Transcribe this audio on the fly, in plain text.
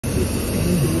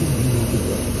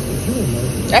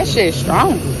That shit's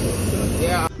strong.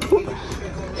 Yeah.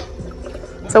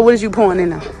 So what is you pouring in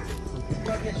there?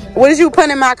 What is you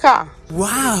putting in my car?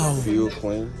 Wow. Fuel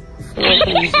clean.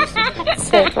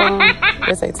 Tecron.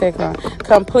 Let's say Tecron.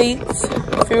 Complete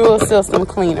fuel system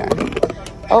cleaner.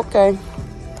 Okay.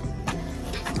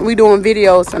 We doing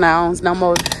videos for now.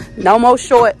 No more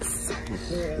shorts.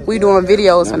 We doing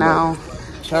videos for now.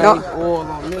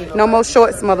 No more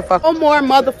shorts, motherfucker. No more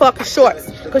motherfucking shorts.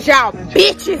 Cause y'all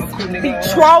bitches be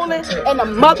trolling in the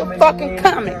motherfucking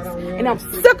comments. And I'm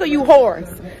sick of you whores.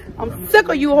 I'm sick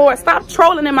of you whores. Stop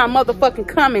trolling in my motherfucking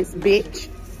comments, bitch.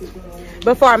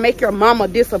 Before I make your mama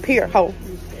disappear, ho.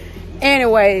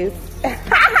 Anyways.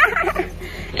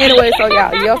 Anyway, so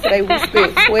y'all, yesterday we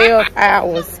spent 12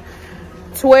 hours.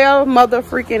 12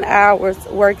 motherfucking hours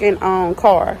working on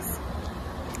cars.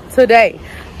 Today,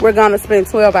 we're gonna spend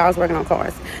 12 hours working on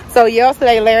cars. So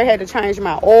yesterday, Larry had to change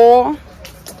my oil.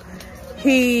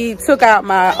 He took out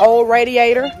my old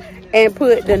radiator and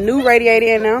put the new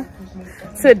radiator in there.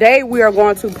 Today, we are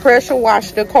going to pressure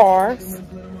wash the cars.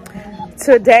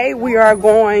 Today, we are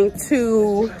going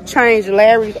to change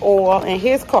Larry's oil in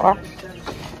his car.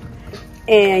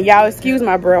 And y'all excuse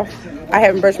my breath. I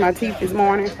haven't brushed my teeth this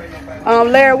morning.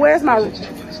 Larry, where's my...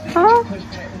 Huh?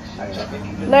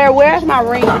 Larry, where's my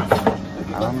rings?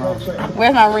 I don't know.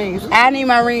 Where's my rings? I need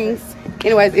my rings.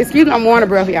 Anyways, excuse me, I'm warning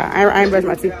breath, y'all. I ain't brushed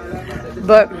my teeth.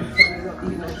 But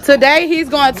today, he's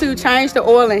going to change the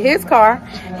oil in his car.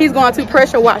 He's going to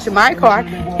pressure wash my car.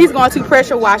 He's going to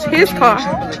pressure wash his car.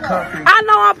 I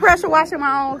know I'm pressure washing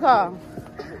my own car.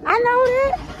 I know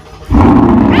that.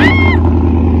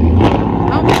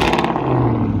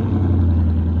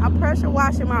 I'm pressure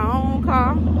washing my own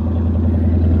car.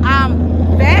 I'm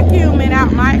vacuuming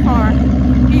out my car.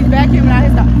 He's vacuuming out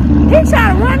his car. He's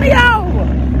trying to run me over.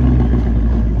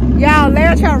 Y'all,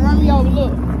 Larry trying to run me over.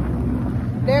 Look.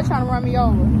 They're trying to run me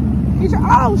over. He's trying,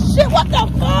 oh shit, what the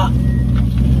fuck?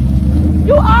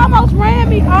 You almost ran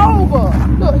me over.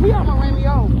 Look, he almost ran me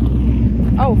over.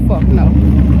 Oh fuck no.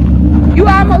 You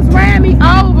almost ran me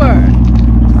over.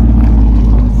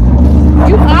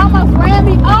 You almost ran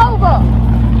me over.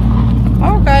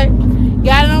 Okay.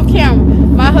 Got it on camera.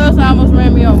 My husband almost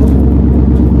ran me over.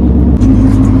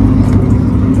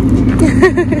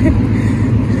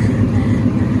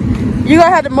 You're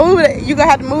gonna have to move it. You're gonna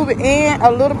have to move it in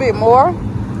a little bit more.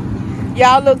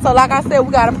 Y'all look, so like I said,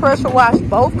 we gotta pressure wash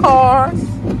both cars.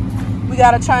 We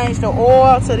gotta change the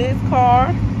oil to this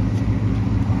car.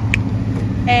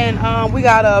 And we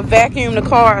gotta vacuum the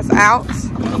cars out.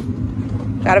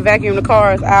 Gotta vacuum the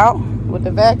cars out with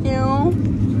the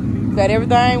vacuum. Got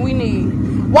everything we need.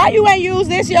 Why you ain't use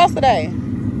this yesterday?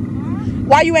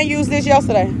 Why you ain't use this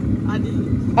yesterday? I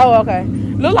did. Oh, okay.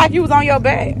 Look like you was on your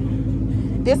bed.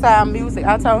 This our music.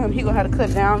 I told him he gonna have to cut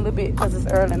it down a little bit because it's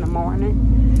early in the morning.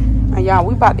 And y'all,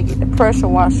 we about to get the pressure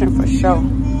washing for sure.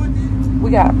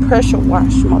 We got to pressure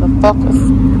wash,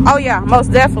 motherfuckers. Oh yeah,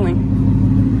 most definitely.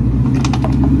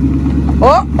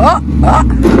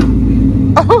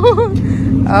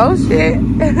 Oh shit.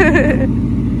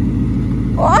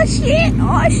 Oh shit.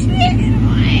 Oh shit.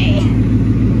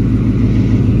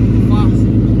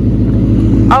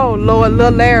 Oh Lord,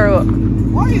 little Larry up.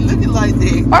 Why are you looking like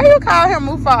that? Why you call him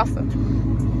Mufasa?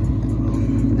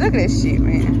 Look at that shit,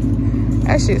 man.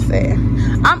 That shit sad.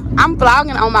 I'm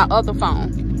vlogging on my other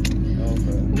phone.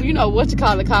 Okay. You know what you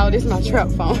call it? This is my trap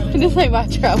phone. This ain't my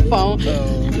trap phone.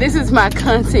 This is my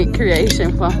content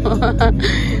creation phone.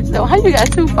 So how you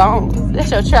got two phones?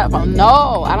 That's your trap phone.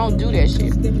 No, I don't do that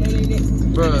shit.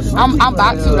 Bruh, I'm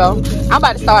about to though. I'm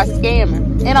about to start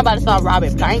scamming. And I'm about to start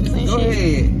robbing banks and go shit.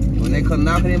 ahead. When they come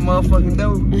knocking that motherfucking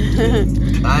door.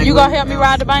 You gonna help me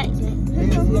rob the bank?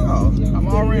 No, I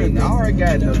already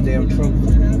got no damn trouble.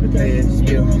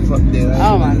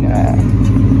 Oh my God.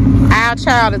 Our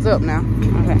child is up now.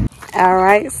 Okay. All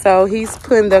right, so he's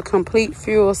putting the complete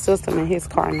fuel system in his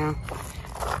car now.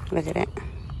 Look at that.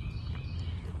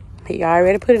 He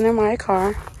already put it in my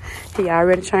car. He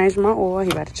already changed my oil.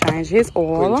 He about to change his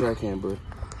oil. Put the track can, bro.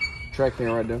 Track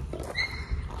can right there.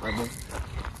 Right there.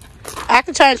 I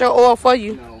can change your oil for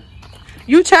you. No.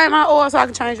 You change my oil so I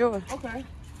can change yours. Okay.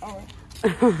 All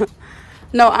right.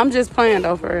 No, I'm just playing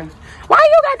though, for real. Why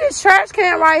you got this trash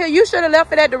can right here? You should have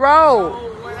left it at the road.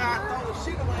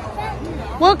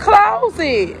 Well, close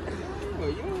it.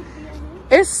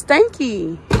 It's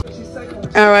stinky.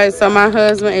 All right, so my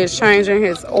husband is changing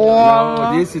his oil.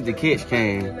 No, this is the catch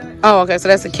can. Oh, okay, so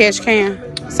that's a catch can.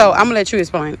 So I'm gonna let you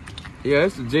explain it. Yeah,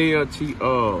 it's the JLT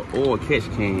oil catch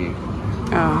can.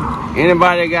 Oh.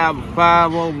 Anybody got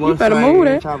 501 You better move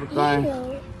that. type of thing?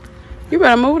 You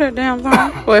better move that damn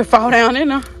thing. Or it fall down in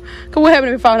there. Cause what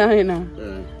happened if it fall down in there?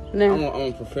 No.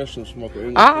 I'm a professional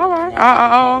smoker. All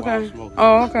right. Okay.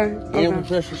 Oh, okay. I'm a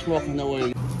professional smoker. No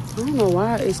way. I don't know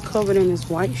why it's covered in this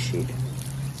white shit.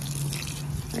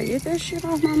 Like, get that shit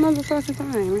off my motherfucking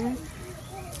thing, man.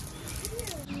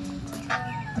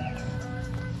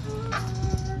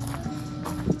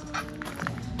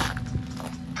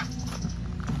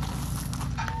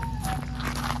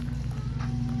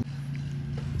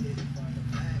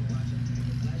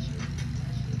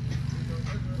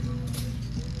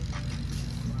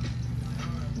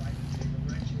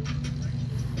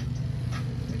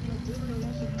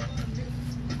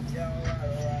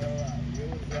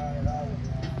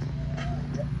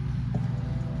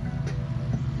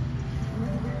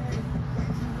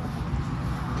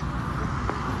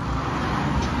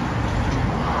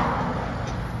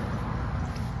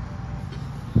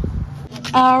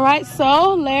 All right,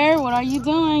 so Larry, what are you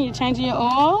doing? You changing your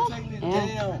oil?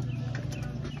 Yeah.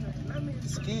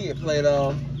 Skid plate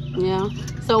off. Yeah.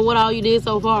 So what all you did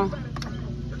so far?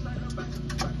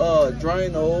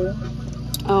 Drain oil.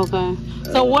 Okay.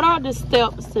 So what are the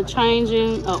steps to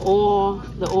changing the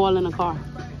oil in the car?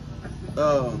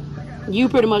 You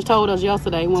pretty much told us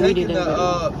yesterday when we did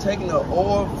that. Taking the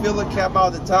oil filler cap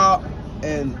out the top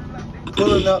and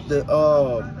pulling up the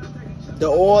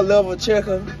oil level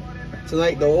checker to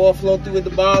make the oil flow through at the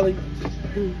bottom.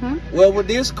 Well, with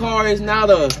this car, it's not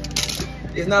a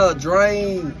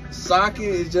drain socket.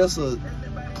 It's just a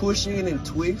push in and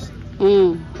twist.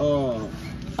 Oh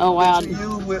wow. You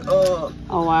use with oh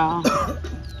wow.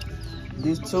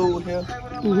 this tool here.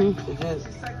 It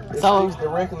fits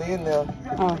directly in there.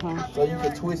 So you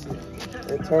can twist it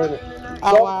and turn it.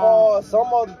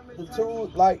 Some of the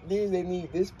tools like this, they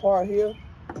need this part here,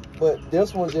 but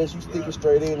this one just you stick it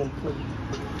straight in and put it.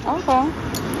 Okay.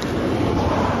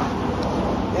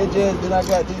 Then I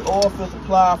got the oil filter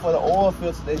supply for the oil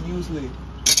filter that usually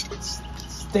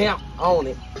stamp on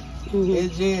it.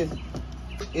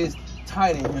 It's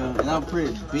tight in here, and I'm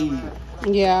pretty big.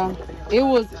 Yeah,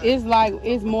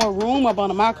 it's more room up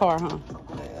under my car, huh?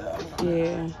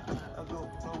 Yeah.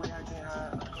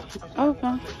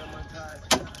 Okay.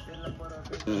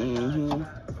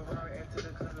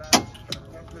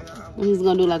 He's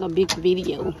gonna do like a big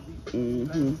video.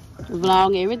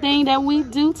 Vlog everything that we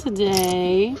do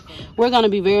today. We're gonna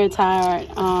be very tired.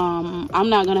 I'm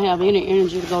not gonna have any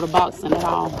energy to go to boxing at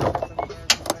all.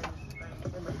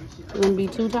 I'm gonna be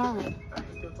too tired.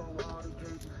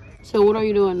 So what are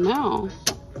you doing now?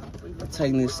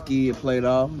 Taking this skid plate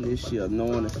off. This shit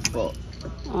annoying as fuck.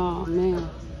 Oh man,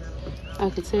 I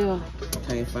could tell.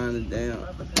 Can't find it down.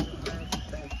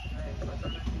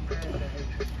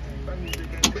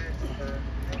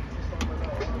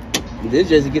 This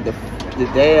just to get the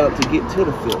dab to get to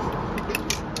the filter.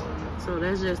 So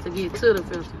that's just to get to the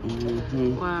filter.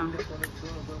 Wow.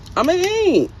 I mean, it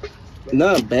ain't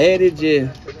not bad. It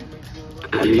just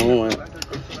annoying.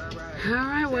 All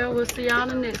right, well, we'll see y'all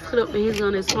in the next clip, and he's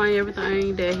gonna explain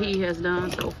everything that he has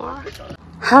done so far.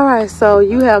 All right, so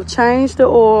you have changed the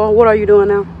oil. What are you doing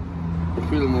now?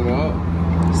 Filling it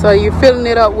up. So you're filling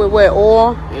it up with what,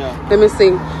 oil? Yeah. Let me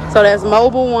see. So that's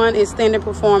Mobil 1 Extended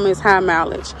Performance High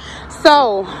Mileage.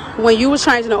 So when you was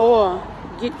changing the oil,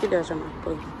 get that,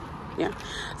 please. Yeah.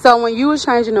 So when you was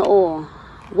changing the oil,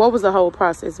 what was the whole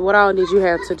process? What all did you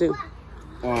have to do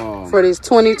for this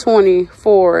 2020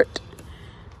 Ford?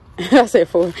 I said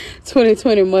Ford.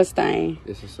 2020 Mustang.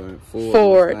 It's the same.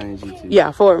 Ford Mustang GT.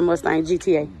 Yeah, Ford Mustang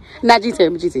GTA. Not GTA,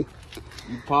 but GT.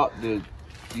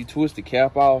 You twist the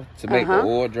cap off to make the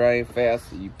oil drain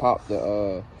faster. You pop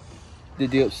the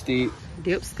dipstick.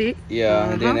 Dipstick?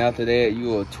 Yeah, and then after that, you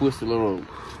will twist the little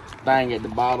thing at the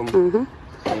bottom.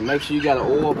 And make sure you got an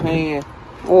oil pan.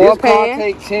 This car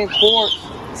takes 10 quarts.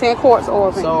 10 quarts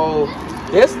oil pan. So,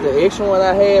 that's the extra one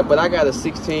I had, but I got a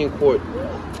 16 quart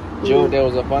jug that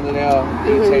was up under there.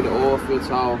 You take the oil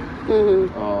filter off.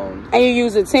 And you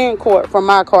use a 10 quart for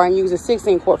my car and use a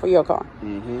 16 quart for your car.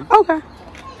 Okay.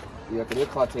 Yeah, because this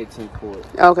car takes 10 quarts.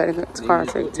 Okay, the car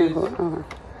takes 10 quarts. Okay.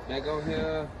 Back over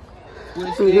here.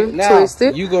 Twist it. Now, twist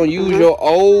it. you're going to use your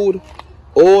old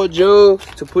oil jug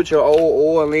to put your old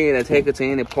oil in and take it to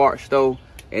any parts store,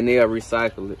 and they'll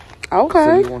recycle it. Okay.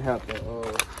 So you won't have to...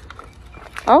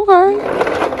 Okay.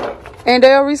 And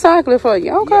they'll recycle it for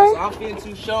you. Okay. Yeah, so I'm finna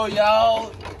to show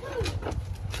y'all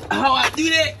how I do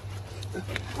that.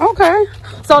 Okay.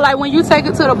 So like when you take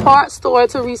it to the parts store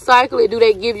to recycle it, do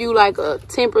they give you like a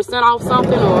 10% off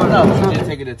something or No, something? just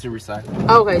take it to recycle.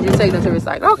 Okay, just take it to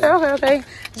recycle. Okay.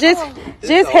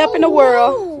 Just helping the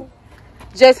world.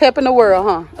 Just helping the world,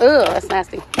 huh? Ugh, that's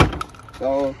nasty.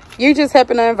 So You just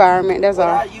helping the environment, that's what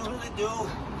I all. usually do,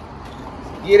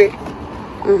 get it.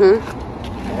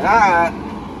 And I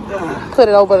Put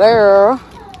it over there.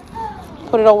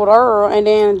 Put it over there, and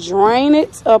then drain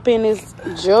it up in this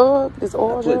jug, this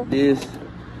oil jug. Put this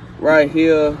right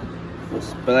here.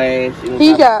 Splash.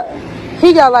 He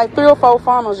got like 3 or 4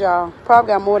 funnels, y'all. Probably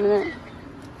got more than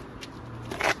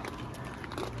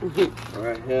that.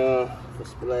 Right here for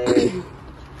splash.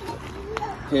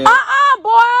 Here.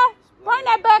 Boy, bring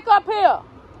that back up here.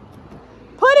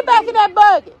 Put it back in that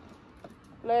bucket.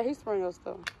 Let he spring your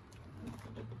stuff.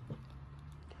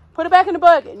 Put it back in the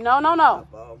bucket. No.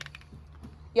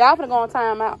 Y'all finna go on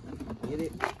timeout. Get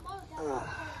it?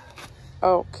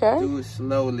 Okay. Do it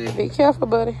slowly. Be careful,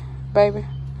 buddy. Baby.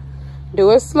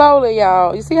 Do it slowly,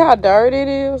 y'all. You see how dirty it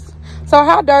is? So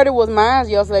how dirty was mine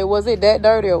yesterday? Was it that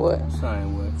dirty or what?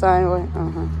 Same way. Same way?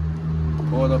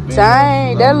 Pour it up in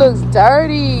Dang, that looks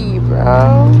dirty,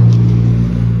 bro.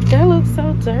 That looks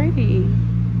so dirty.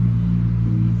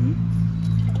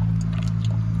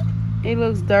 It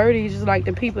looks dirty, just like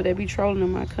the people that be trolling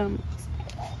in my comments.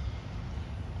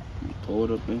 Pour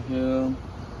it up in here.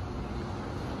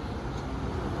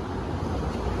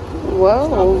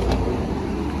 Whoa.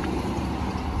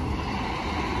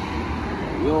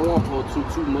 You don't want to pour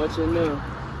too much in there.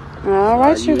 All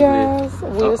right, you guys.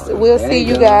 We'll see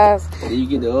you guys. Then you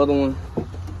get the other one.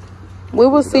 We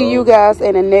will see you guys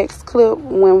in the next clip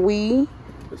when we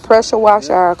pressure wash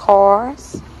our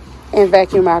cars and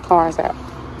vacuum our cars out.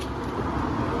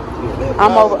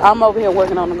 I'm over here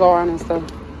working on the garden and stuff.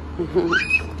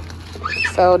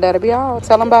 So that'll be all.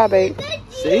 Tell them bye, babe.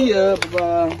 See ya.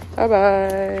 Bye-bye.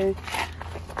 Bye-bye.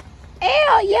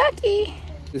 Ew, yucky.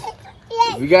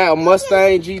 If you got a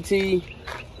Mustang GT,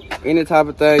 any type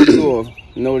of thing, you will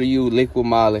know to use Liquid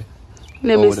Moly.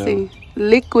 Let me see.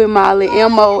 Liquid Moly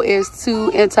MO is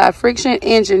to anti-friction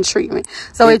engine treatment.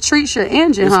 So it treats your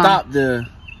engine, huh? Stop the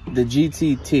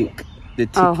GT tick. The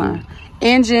ticking.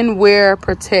 Engine wear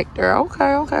protector.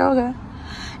 Okay.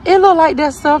 It look like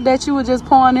that stuff that you were just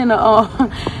pouring in the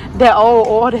that old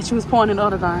oil that you was pouring in the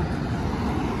other time.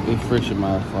 It's friction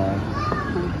modifier.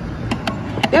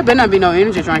 There better not be no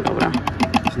energy drink over there.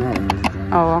 It's not energy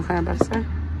drink. Oh, okay, I'm about to say.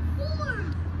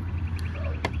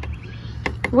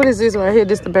 What is this right here?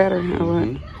 This the battery.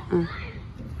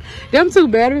 Them 2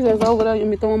 batteries that's over there, you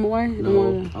want me to throw them away?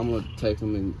 No, I'm going to take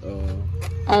them and...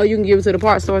 oh, you can give it to the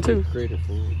parts store too? Get credit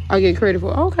for it. I'll get credit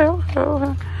for it. Okay.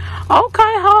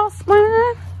 Okay,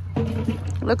 Hoffman.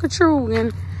 Look at you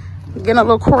again. Getting a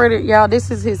little credit, y'all.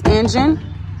 This is his engine.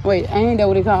 Wait, ain't that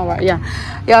what it called, right? Yeah.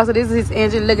 Y'all, so this is his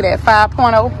engine. Look at that,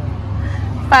 5.0.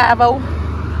 5.0.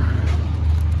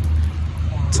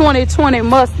 2020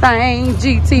 Mustang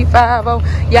GT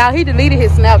 5.0. Y'all, he deleted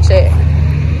his Snapchat.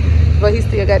 But he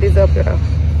still got this up here.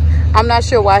 I'm not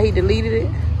sure why he deleted it.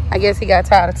 I guess he got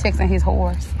tired of texting his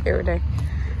horse every day.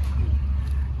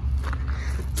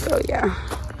 So, yeah.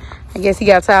 I guess he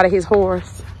got tired of his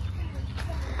horse.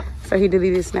 So, he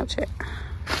deleted his Snapchat.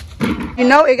 You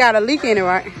know it got a leak in it,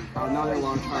 right?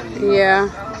 Yeah.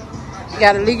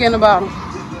 Got a leak in the bottom.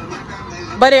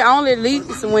 But it only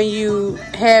leaks when you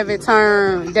have it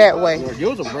turned that way. It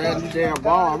was a brand new damn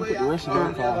ball. I'm putting the rest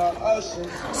of the car.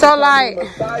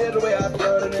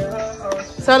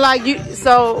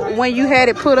 So when you had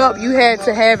it put up, you had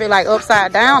to have it like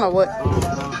upside down or what?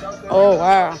 Oh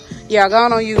wow. Yeah, go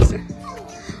on use it.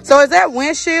 So is that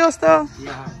windshield stuff?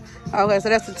 Yeah. Okay, so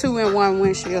that's the 2-in-1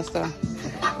 windshield stuff.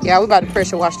 Yeah, we about to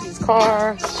pressure wash these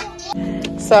cars.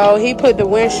 So he put the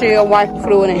windshield wiper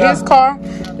fluid in his car.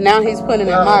 Now he's putting it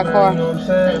in my car.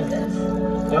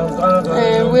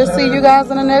 And we'll see you guys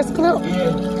in the next clip.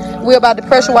 We're about to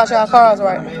pressure wash our cars,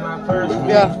 right?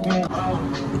 Yeah.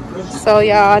 So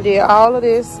y'all, I did all of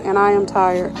this and I am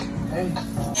tired.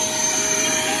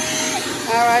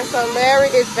 All right, so Larry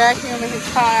is vacuuming his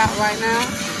car out right now.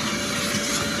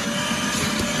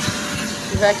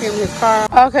 Vacuum his car.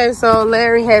 Okay, so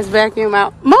Larry has vacuumed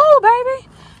out. Move, baby.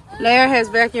 Larry has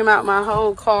vacuumed out my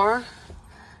whole car.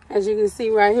 As you can see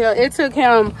right here, it took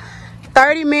him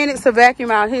 30 minutes to vacuum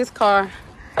out his car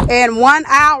and 1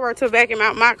 hour to vacuum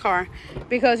out my car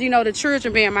because, you know, the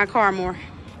children be in my car more.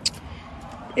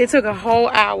 It took a whole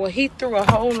hour. He threw a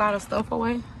whole lot of stuff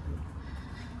away.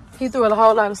 He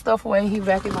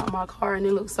vacuumed out my car and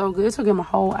it looked so good. It took him a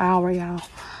whole hour, y'all.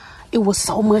 It was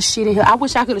so much shit in here. I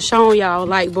wish I could have shown y'all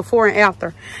like before and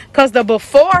after, because the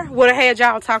before would have had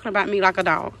y'all talking about me like a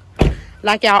dog,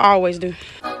 like y'all always do.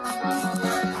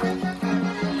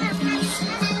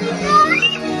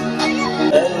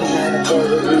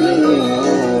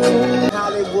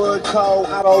 Hollywood code,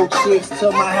 I roll chicks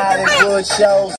to my Hollywood shows.